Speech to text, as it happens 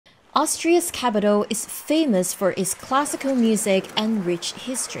Austria's capital is famous for its classical music and rich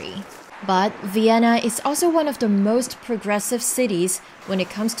history. But Vienna is also one of the most progressive cities when it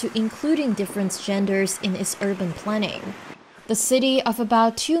comes to including different genders in its urban planning. The city of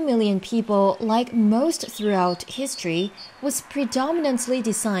about 2 million people, like most throughout history, was predominantly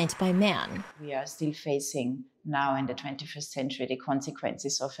designed by men. We are still facing now in the 21st century the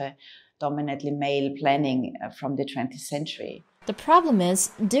consequences of a dominantly male planning from the 20th century. The problem is,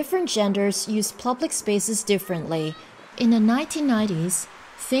 different genders use public spaces differently. In the 1990s,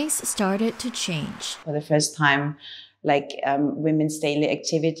 things started to change. For the first time, women's daily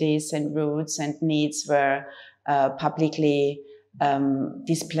activities and routes and needs were publicly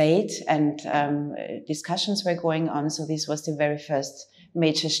displayed, and discussions were going on. So this was the very first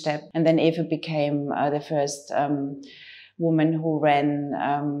major step. And then Eva became the first woman who ran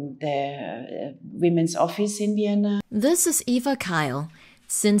the women's office in Vienna. This is Eva Keil.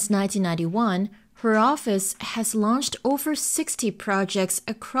 Since 1991, her office has launched over 60 projects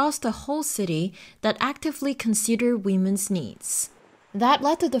across the whole city that actively consider women's needs. That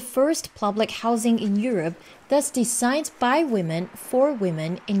led to the first public housing in Europe that's designed by women for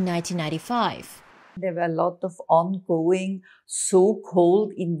women in 1995. There were a lot of ongoing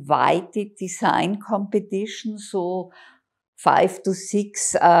so-called invited design competitions, so 5 to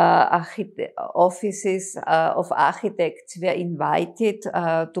 6 offices of architects were invited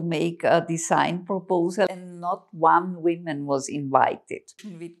to make a design proposal, and not one woman was invited.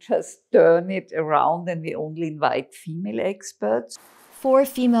 We just turn it around and we only invite female experts. 4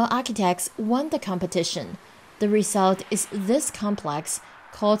 female architects won the competition. The result is this complex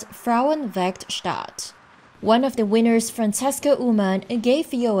called Frauenwerkstatt. One of the winners, Francesca Ullmann, gave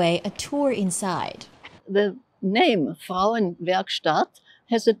VOA a tour inside. The name Frauenwerkstatt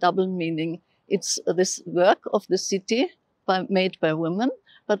has a double meaning. It's this work of the city made by women,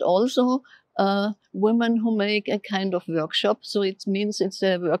 but also women who make a kind of workshop. So it means it's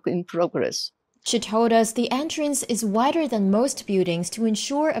a work in progress. She told us the entrance is wider than most buildings to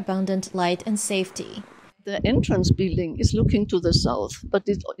ensure abundant light and safety. The entrance building is looking to the south, but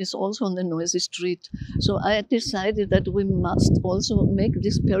it is also on the noisy street. So I decided that we must also make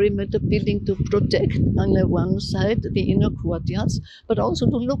this perimeter building to protect on the one side the inner courtyards, but also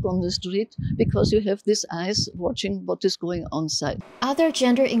to look on the street, because you have these eyes watching what is going on side. Other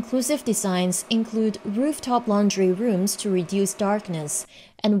gender-inclusive designs include rooftop laundry rooms to reduce darkness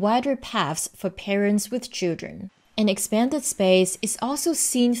and wider paths for parents with children. An expanded space is also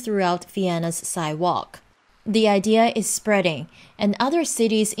seen throughout Vienna's sidewalk. The idea is spreading, and other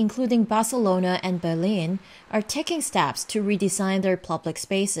cities, including Barcelona and Berlin, are taking steps to redesign their public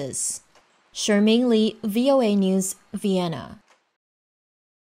spaces. Chermaine Lee, VOA News, Vienna.